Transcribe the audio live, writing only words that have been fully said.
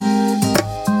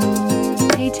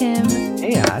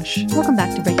Ash. Welcome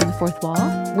back to Breaking the Fourth Wall,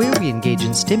 where we engage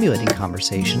in stimulating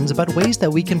conversations about ways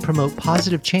that we can promote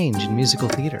positive change in musical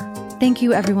theater. Thank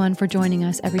you, everyone, for joining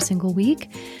us every single week.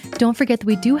 Don't forget that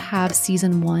we do have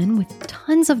season 1 with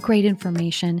tons of great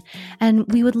information, and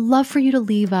we would love for you to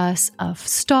leave us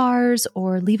stars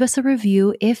or leave us a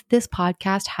review if this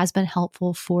podcast has been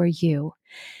helpful for you.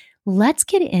 Let's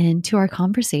get into our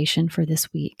conversation for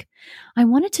this week. I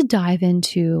wanted to dive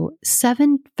into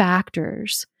 7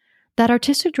 factors that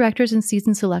artistic directors and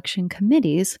season selection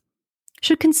committees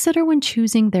should consider when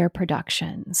choosing their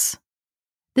productions.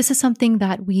 This is something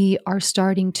that we are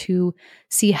starting to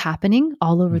see happening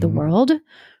all over the world,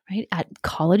 right? At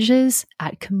colleges,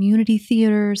 at community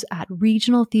theaters, at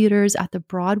regional theaters, at the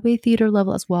Broadway theater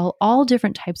level as well, all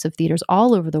different types of theaters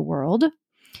all over the world.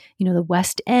 You know, the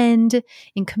West End,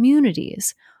 in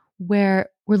communities where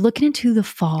we're looking into the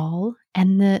fall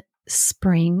and the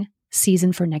spring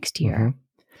season for next year.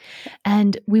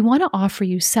 And we want to offer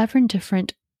you 7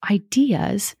 different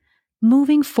ideas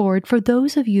moving forward for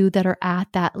those of you that are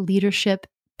at that leadership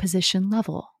position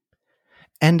level.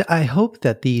 And I hope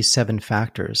that these 7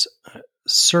 factors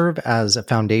serve as a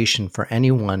foundation for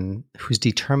anyone who's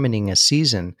determining a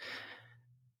season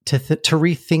to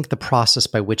rethink the process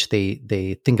by which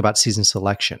they think about season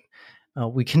selection.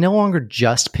 We can no longer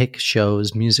just pick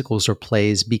shows, musicals, or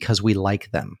plays because we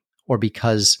like them or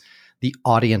because the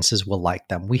audiences will like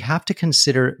them. We have to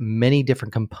consider many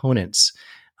different components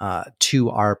to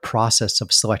our process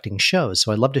of selecting shows.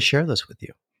 So I'd love to share those with you.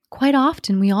 Quite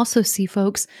often, we also see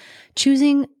folks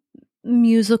choosing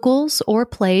musicals or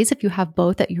plays, if you have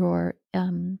both at your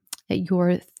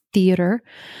theater,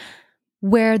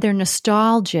 where they're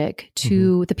nostalgic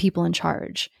to the people in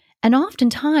charge. And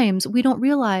oftentimes, we don't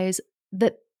realize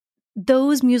that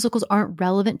those musicals aren't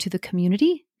relevant to the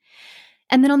community.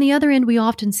 And then on the other end, we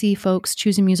often see folks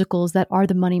choosing musicals that are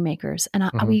the moneymakers. And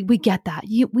we get that.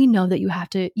 We know that you have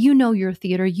to, you know your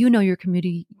theater, you know your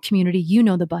community, you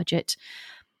know the budget.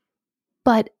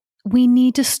 But we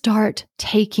need to start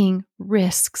taking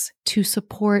risks to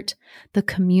support the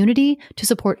community, to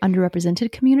support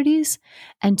underrepresented communities,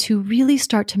 and to really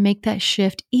start to make that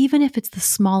shift, even if it's the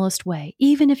smallest way,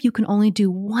 even if you can only do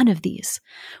one of these.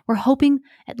 We're hoping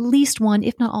at least one,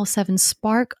 if not all 7,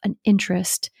 spark an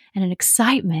interest and an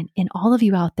excitement in all of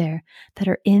you out there that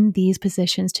are in these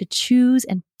positions to choose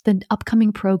and the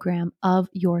upcoming program of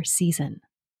your season.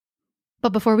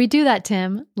 But before we do that,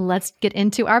 Tim, let's get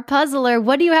into our puzzler.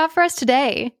 What do you have for us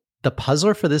today? The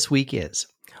puzzler for this week is,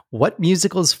 what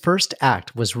musical's first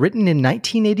act was written in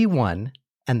 1981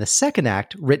 and the second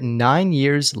act written 9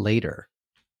 years later?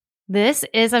 This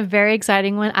is a very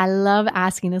exciting one. I love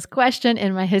asking this question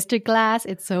in my history class.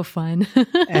 It's so fun.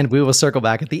 And we will circle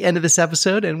back at the end of this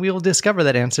episode and we will discover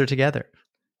that answer together.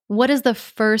 What is the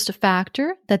first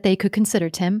factor that they could consider,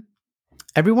 Tim?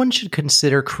 Everyone should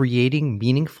consider creating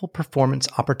meaningful performance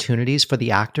opportunities for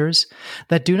the actors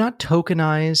that do not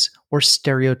tokenize or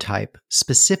stereotype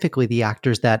specifically the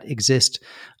actors that exist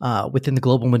within the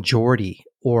global majority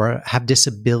or have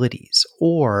disabilities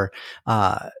or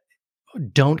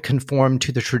don't conform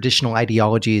to the traditional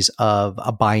ideologies of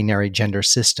a binary gender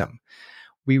system.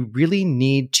 We really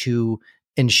need to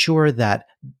ensure that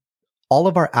all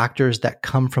of our actors that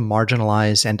come from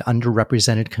marginalized and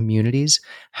underrepresented communities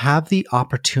have the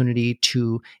opportunity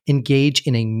to engage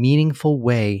in a meaningful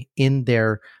way in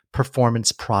their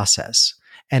performance process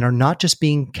and are not just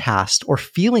being cast or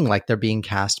feeling like they're being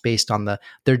cast based on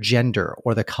their gender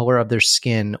or the color of their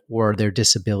skin or their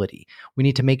disability. We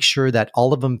need to make sure that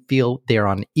all of them feel they're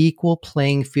on equal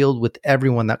playing field with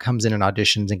everyone that comes in and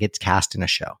auditions and gets cast in a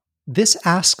show. This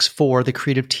asks for the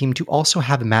creative team to also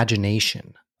have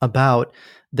imagination about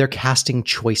their casting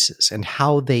choices and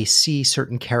how they see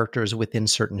certain characters within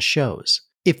certain shows.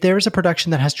 If there is a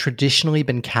production that has traditionally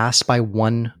been cast by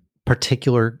one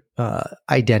particular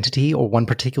identity or one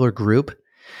particular group,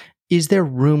 is there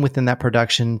room within that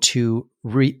production to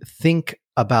rethink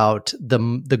about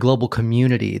the global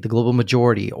community, the global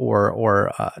majority,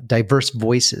 or diverse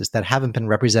voices that haven't been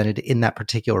represented in that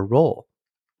particular role?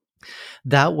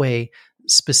 That way,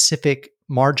 specific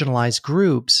marginalized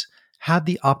groups have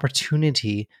the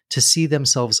opportunity to see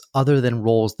themselves other than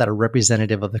roles that are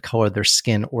representative of the color of their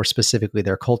skin or specifically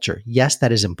their culture. Yes,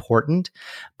 that is important,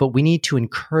 but we need to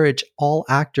encourage all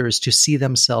actors to see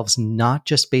themselves not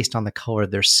just based on the color of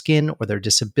their skin or their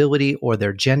disability or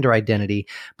their gender identity,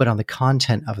 but on the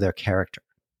content of their character.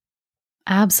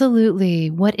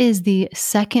 Absolutely. What is the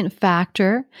second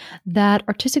factor that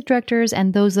artistic directors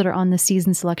and those that are on the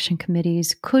season selection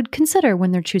committees could consider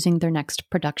when they're choosing their next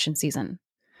production season?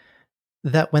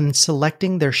 that when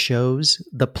selecting their shows,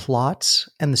 the plots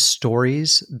and the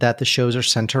stories that the shows are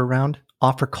centered around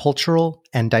offer cultural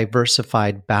and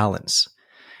diversified balance.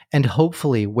 And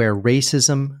hopefully, where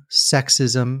racism,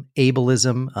 sexism,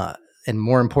 ableism, and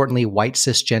more importantly, white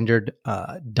cisgendered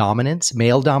dominance,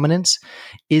 male dominance,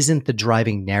 isn't the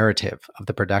driving narrative of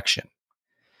the production.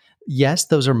 Yes,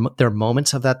 there are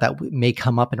moments of that may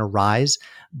come up and arise,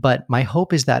 but my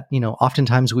hope is that,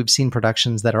 oftentimes we've seen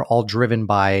productions that are all driven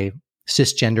by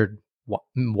cisgendered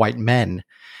white men,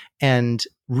 and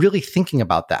really thinking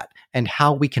about that and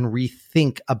how we can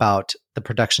rethink about the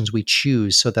productions we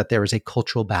choose so that there is a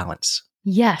cultural balance.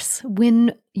 Yes.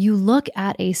 When you look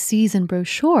at a season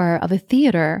brochure of a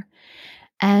theater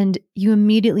and you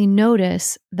immediately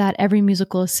notice that every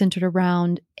musical is centered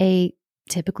around a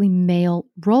typically male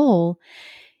role,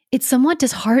 it's somewhat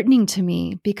disheartening to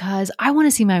me because I want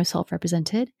to see myself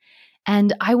represented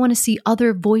and I want to see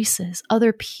other voices,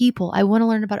 other people. I want to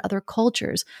learn about other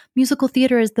cultures. Musical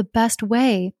theater is the best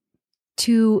way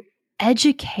to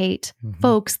educate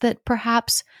folks that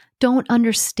perhaps don't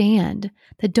understand,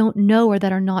 that don't know, or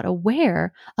that are not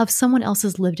aware of someone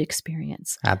else's lived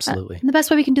experience. Absolutely. And the best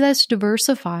way we can do that is to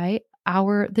diversify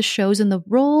the shows and the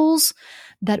roles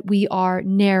that we are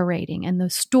narrating and the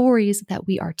stories that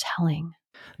we are telling.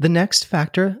 The next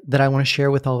factor that I want to share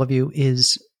with all of you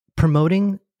is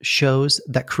promoting shows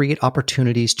that create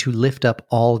opportunities to lift up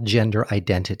all gender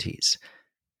identities.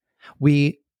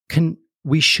 We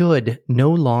should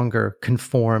no longer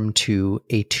conform to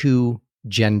a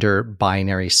two-gender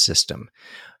binary system.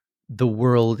 The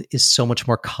world is so much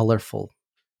more colorful,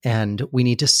 and we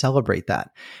need to celebrate that.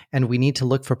 And we need to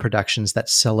look for productions that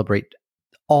celebrate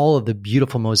all of the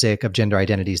beautiful mosaic of gender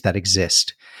identities that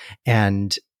exist.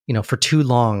 And, for too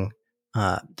long,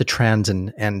 the trans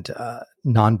and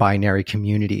non-binary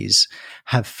communities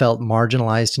have felt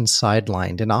marginalized and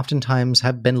sidelined, and oftentimes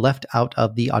have been left out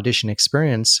of the audition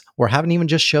experience, or haven't even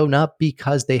just shown up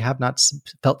because they have not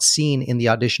felt seen in the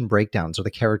audition breakdowns or the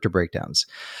character breakdowns.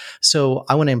 So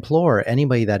I want to implore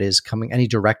anybody that is coming, any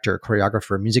director,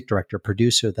 choreographer, music director,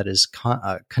 producer that is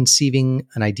conceiving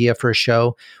an idea for a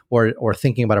show or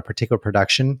thinking about a particular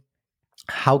production,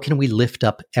 how can we lift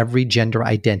up every gender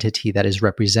identity that is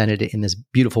represented in this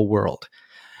beautiful world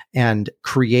and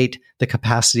create the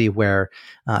capacity where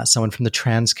someone from the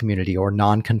trans community or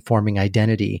non-conforming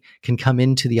identity can come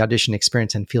into the audition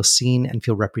experience and feel seen and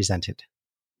feel represented?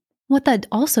 What that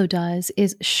also does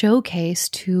is showcase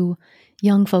to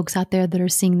young folks out there that are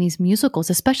seeing these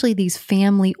musicals, especially these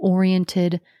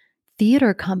family-oriented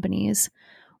theater companies,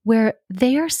 where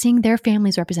they are seeing their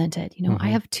families represented. I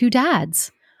have two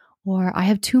dads, or I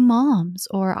have two moms,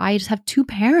 or I just have two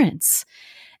parents.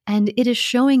 And it is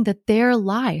showing that their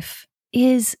life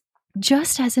is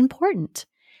just as important.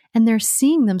 And they're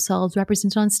seeing themselves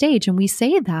represented on stage. And we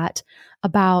say that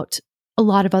about a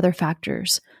lot of other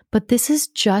factors. But this is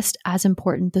just as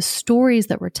important. The stories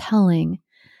that we're telling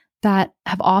that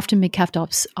have often been kept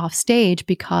off stage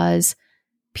because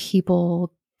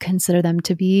people consider them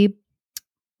to be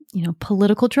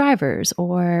political drivers,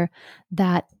 or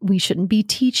that we shouldn't be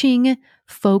teaching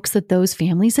folks that those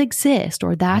families exist,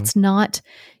 or that's not,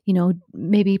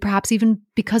 maybe perhaps even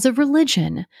because of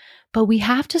religion. But we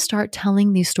have to start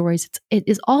telling these stories. It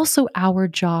is also our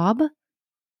job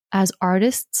as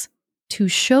artists to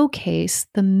showcase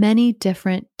the many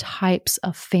different types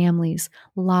of families,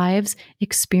 lives,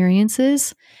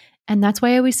 experiences. And that's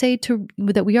why I always say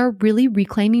that we are really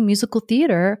reclaiming musical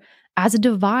theater as a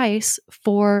device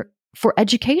for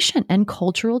education and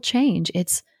cultural change.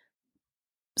 It's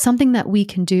something that we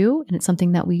can do, and it's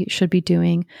something that we should be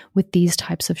doing with these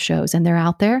types of shows. And they're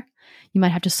out there. You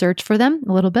might have to search for them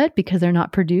a little bit because they're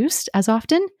not produced as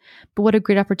often, but what a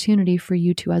great opportunity for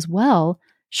you to as well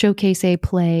showcase a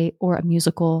play or a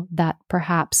musical that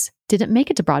perhaps didn't make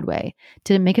it to Broadway,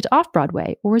 didn't make it to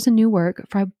off-Broadway, or is a new work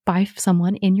by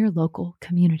someone in your local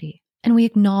community. And we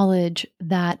acknowledge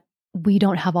that we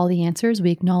don't have all the answers.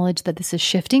 We acknowledge that this is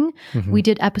shifting. We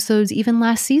did episodes even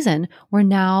last season where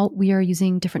now we are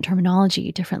using different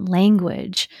terminology, different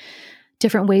language,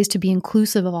 different ways to be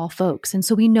inclusive of all folks. And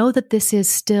so we know that this is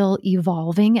still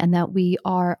evolving and that we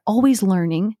are always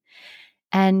learning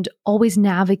and always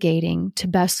navigating to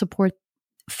best support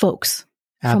folks.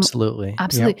 Absolutely.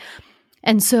 Absolutely. Yep.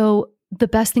 And so the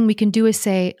best thing we can do is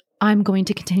say, I'm going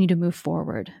to continue to move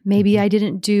forward. Maybe I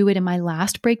didn't do it in my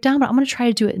last breakdown, but I'm going to try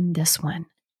to do it in this one.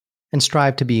 And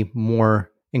strive to be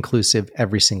more inclusive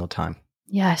every single time.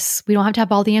 Yes. We don't have to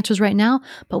have all the answers right now,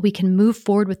 but we can move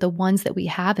forward with the ones that we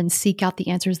have and seek out the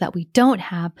answers that we don't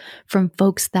have from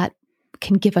folks that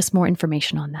can give us more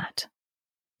information on that.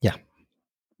 Yeah.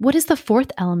 What is the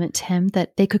fourth element, Tim,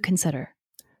 that they could consider?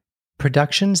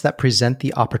 Productions that present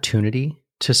the opportunity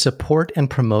to support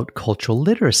and promote cultural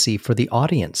literacy for the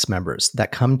audience members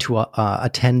that come to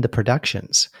attend the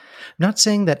productions. I'm not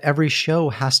saying that every show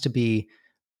has to be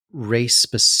race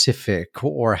specific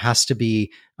or has to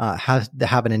be have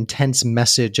an intense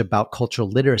message about cultural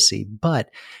literacy, but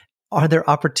are there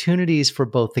opportunities for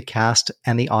both the cast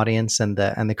and the audience and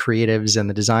the creatives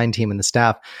and the design team and the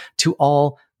staff to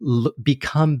all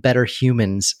become better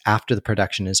humans after the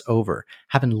production is over,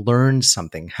 having learned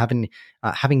something,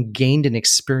 having gained an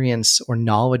experience or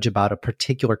knowledge about a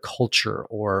particular culture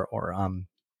or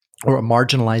a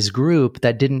marginalized group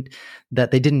that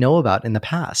they didn't know about in the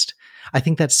past? I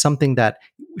think that's something that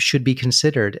should be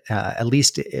considered at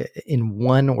least in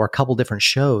one or a couple different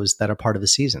shows that are part of the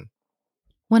season.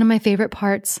 One of my favorite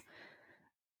parts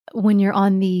when you're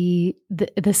on the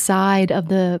side of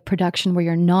the production where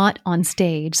you're not on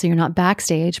stage, so you're not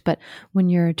backstage, but when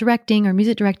you're directing or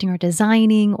music directing or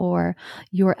designing, or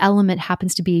your element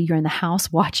happens to be you're in the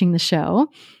house watching the show,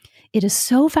 it is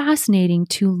so fascinating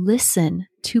to listen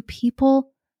to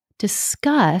people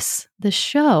discuss the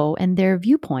show and their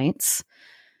viewpoints,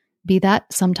 be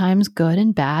that sometimes good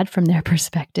and bad from their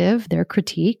perspective, their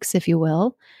critiques, if you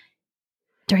will,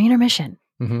 during intermission.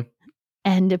 Mm-hmm.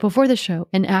 And before the show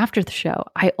and after the show,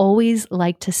 I always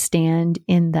like to stand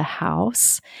in the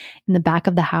house, in the back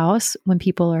of the house when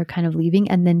people are kind of leaving,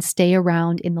 and then stay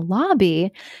around in the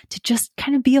lobby to just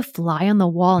kind of be a fly on the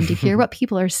wall and to hear what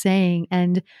people are saying.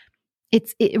 And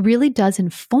it really does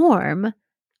inform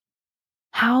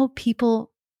how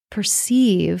people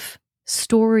perceive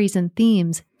stories and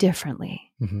themes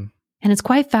differently. Mm-hmm. And it's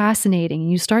quite fascinating.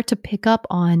 You start to pick up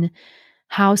on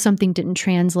how something didn't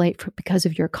translate because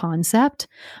of your concept.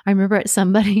 I remember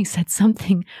somebody said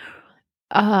something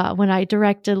when I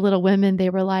directed Little Women. They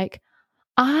were like,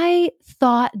 I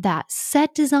thought that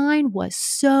set design was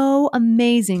so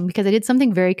amazing because I did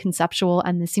something very conceptual,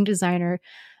 and the scene designer,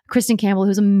 Kristen Campbell,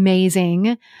 who's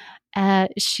amazing,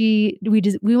 we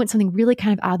went something really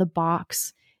kind of out of the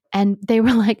box, and they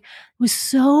were like, it was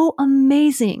so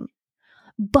amazing,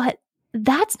 but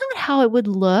that's not how it would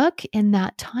look in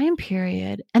that time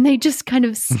period. And they just kind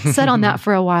of sat on that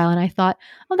for a while. And I thought,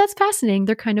 oh, that's fascinating.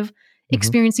 They're kind of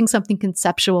experiencing something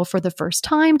conceptual for the first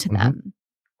time to them.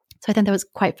 So I think that was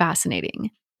quite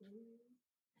fascinating.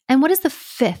 And what is the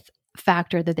fifth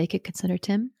factor that they could consider,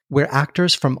 Tim? Where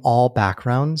actors from all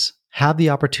backgrounds have the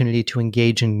opportunity to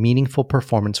engage in meaningful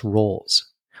performance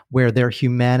roles, where their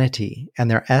humanity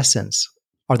and their essence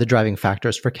are the driving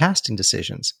factors for casting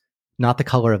decisions, not the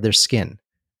color of their skin.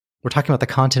 We're talking about the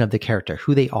content of the character,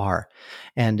 who they are,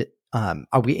 and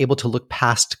are we able to look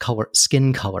past color,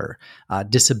 skin color,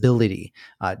 disability,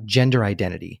 gender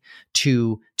identity,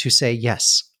 to say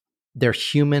yes, their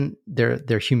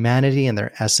humanity and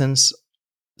their essence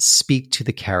speak to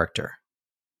the character,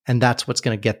 and that's what's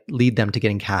going to lead them to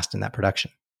getting cast in that production.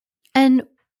 And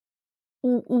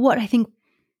what I think,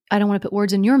 I don't want to put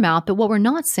words in your mouth, but what we're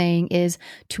not saying is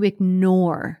to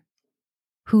ignore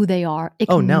who they are.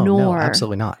 Ignore no,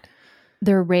 absolutely not.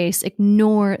 Their race,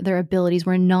 ignore their abilities.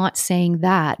 We're not saying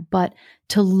that, but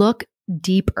to look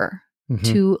deeper,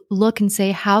 to look and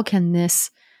say, how can this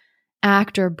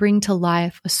actor bring to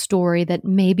life a story that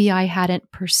maybe I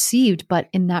hadn't perceived, but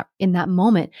in that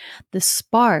moment, the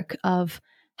spark of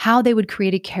how they would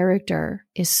create a character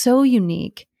is so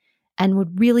unique and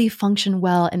would really function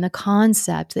well in the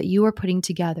concept that you are putting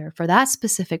together for that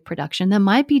specific production that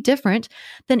might be different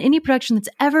than any production that's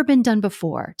ever been done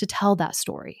before to tell that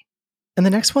story. And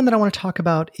the next one that I want to talk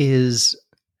about is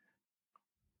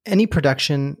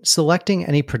selecting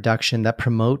any production that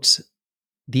promotes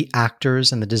the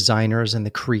actors and the designers and the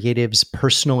creatives'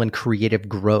 personal and creative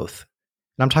growth.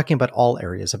 And I'm talking about all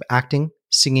areas of acting,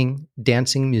 singing,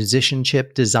 dancing,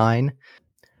 musicianship, design.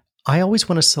 I always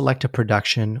want to select a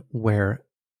production where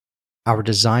our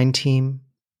design team,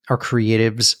 our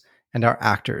creatives, and our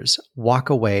actors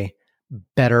walk away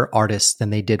better artists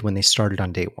than they did when they started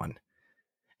on day one.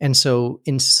 And so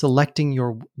in selecting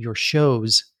your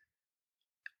shows,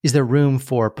 is there room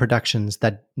for productions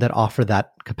that offer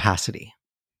that capacity?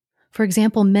 For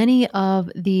example, many of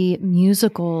the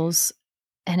musicals,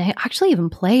 and actually even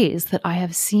plays that I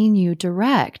have seen you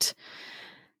direct,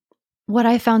 what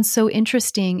I found so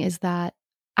interesting is that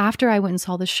after I went and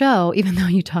saw the show, even though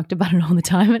you talked about it all the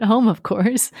time at home, of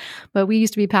course, but we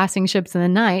used to be passing ships in the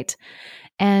night.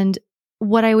 And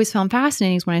what I always found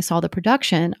fascinating is when I saw the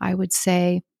production, I would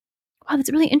say, wow,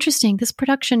 that's really interesting. This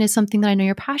production is something that I know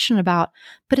you're passionate about,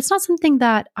 but it's not something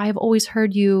that I've always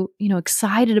heard you,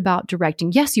 excited about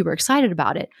directing. Yes, you were excited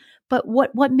about it, but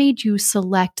what made you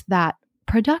select that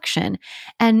production.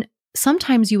 And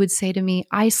sometimes you would say to me,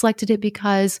 I selected it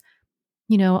because,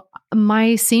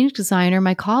 my scenic designer,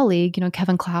 my colleague,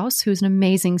 Kevin Klaus, who's an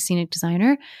amazing scenic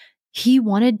designer, he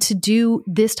wanted to do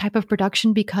this type of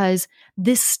production because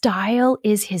this style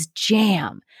is his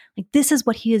jam. Like, this is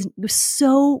what he is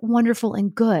so wonderful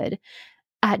and good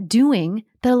at doing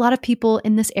that a lot of people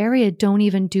in this area don't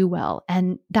even do well.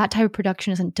 And that type of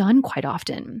production isn't done quite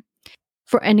often.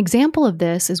 For an example of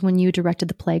this is when you directed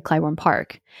the play Clybourne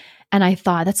Park. And I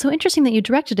thought, that's so interesting that you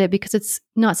directed it, because it's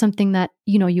not something that,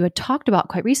 you had talked about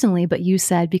quite recently, but you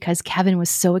said because Kevin was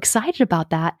so excited about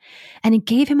that, and it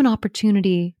gave him an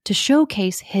opportunity to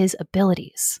showcase his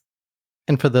abilities.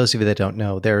 And for those of you that don't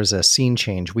know, there's a scene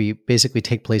change. We basically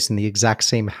take place in the exact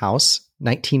same house,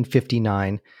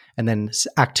 1959, and then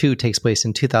Act 2 takes place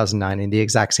in 2009 in the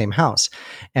exact same house.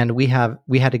 And we had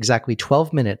exactly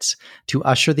 12 minutes to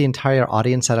usher the entire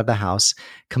audience out of the house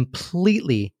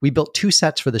completely. We built 2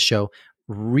 sets for the show,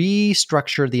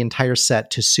 restructured the entire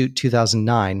set to suit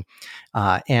 2009.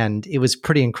 And it was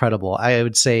pretty incredible. I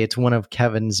would say it's one of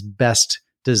Kevin's best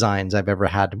designs I've ever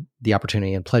had the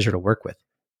opportunity and pleasure to work with.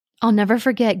 I'll never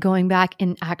forget going back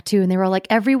in Act 2 and they were like,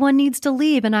 everyone needs to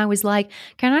leave. And I was like,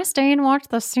 can I stay and watch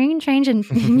the scene change?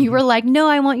 And you were like, no,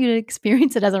 I want you to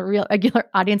experience it as a real regular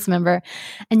audience member.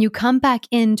 And you come back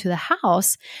into the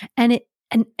house and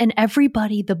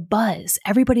everybody, the buzz,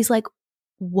 everybody's like,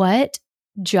 what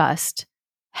just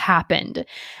happened?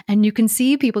 And you can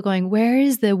see people going, where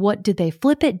is what did they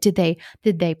flip it? Did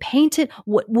they paint it?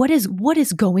 What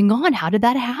is going on? How did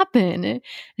that happen? And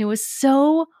it was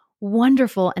so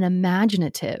wonderful and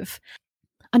imaginative.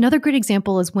 Another great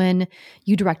example is when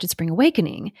you directed Spring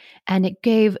Awakening, and it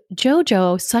gave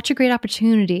JoJo such a great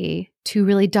opportunity to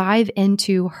really dive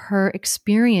into her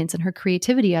experience and her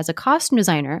creativity as a costume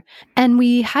designer. And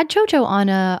we had JoJo on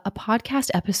a podcast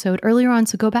episode earlier on,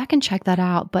 so go back and check that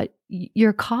out. But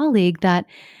your colleague that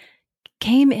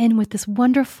came in with this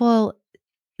wonderful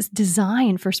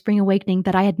design for Spring Awakening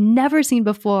that I had never seen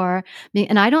before.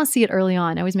 And I don't see it early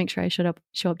on. I always make sure I show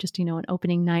up just, an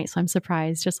opening night. So I'm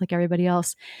surprised, just like everybody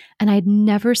else. And I had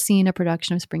never seen a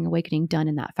production of Spring Awakening done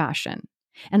in that fashion.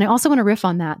 And I also want to riff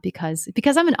on that because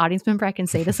I'm an audience member, I can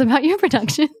say this about your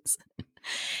productions,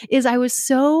 is I was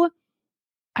so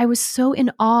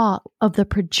in awe of the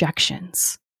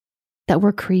projections that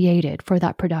were created for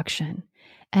that production.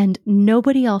 And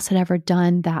nobody else had ever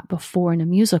done that before in a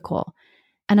musical.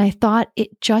 And I thought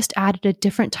it just added a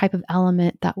different type of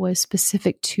element that was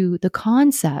specific to the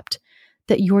concept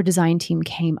that your design team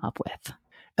came up with.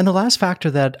 And the last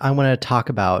factor that I want to talk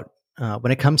about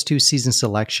when it comes to season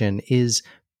selection is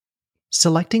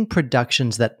selecting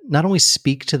productions that not only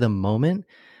speak to the moment,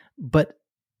 but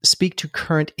speak to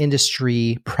current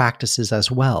industry practices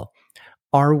as well.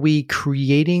 Are we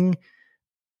creating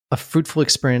a fruitful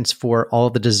experience for all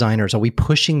of the designers? Are we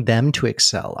pushing them to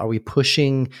excel? Are we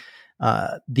pushing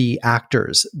the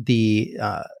actors,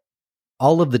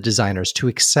 all of the designers to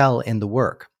excel in the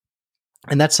work?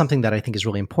 And that's something that I think is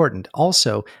really important.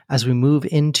 Also, as we move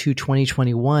into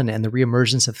 2021 and the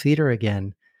reemergence of theater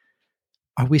again,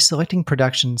 are we selecting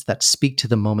productions that speak to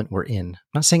the moment we're in?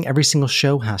 I'm not saying every single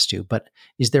show has to, but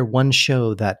is there one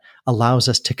show that allows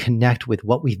us to connect with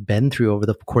what we've been through over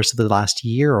the course of the last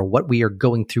year, or what we are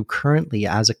going through currently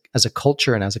as a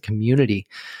culture and as a community?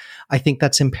 I think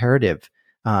that's imperative.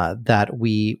 That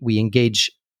we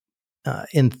engage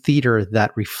in theater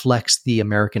that reflects the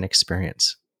American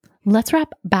experience. Let's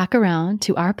wrap back around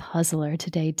to our puzzler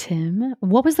today, Tim.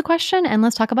 What was the question? And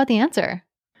let's talk about the answer.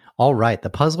 All right. The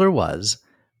puzzler was,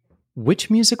 which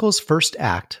musical's first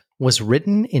act was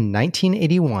written in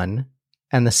 1981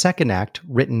 and the second act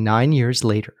written 9 years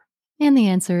later? And the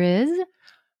answer is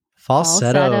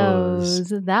Falsettos.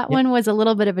 That one was a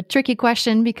little bit of a tricky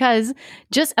question because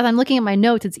just as I'm looking at my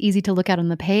notes, it's easy to look at on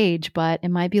the page, but it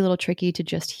might be a little tricky to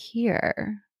just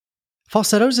hear.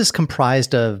 Falsettos is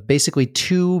comprised of basically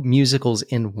 2 musicals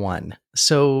in one.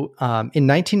 So in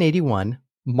 1981,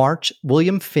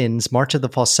 William Finn's March of the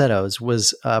Falsettos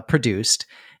was produced,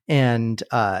 and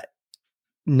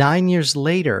 9 years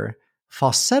later,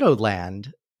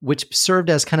 Falsettoland, which served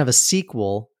as kind of a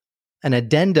sequel, an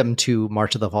addendum to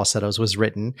March of the Falsettos, was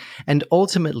written, and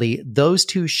ultimately those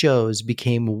 2 shows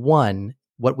became one,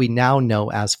 what we now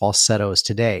know as Falsettos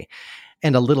today.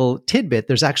 And a little tidbit,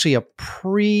 there's actually a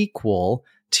prequel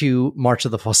to March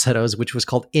of the Falsettos, which was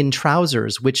called In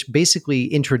Trousers, which basically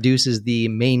introduces the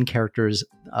main characters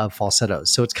of Falsettos.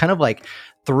 So it's kind of like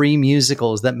 3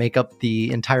 musicals that make up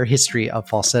the entire history of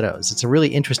Falsettos. It's a really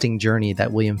interesting journey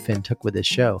that William Finn took with this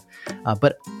show.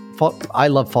 But I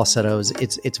love Falsettos.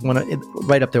 It's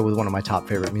right up there with one of my top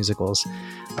favorite musicals.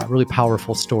 Really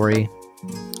powerful story.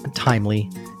 timely.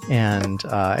 And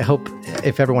I hope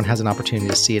if everyone has an opportunity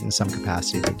to see it in some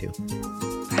capacity, they do.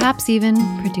 Perhaps even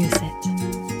produce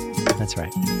it. That's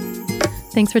right.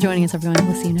 Thanks for joining us, everyone.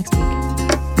 We'll see you next week.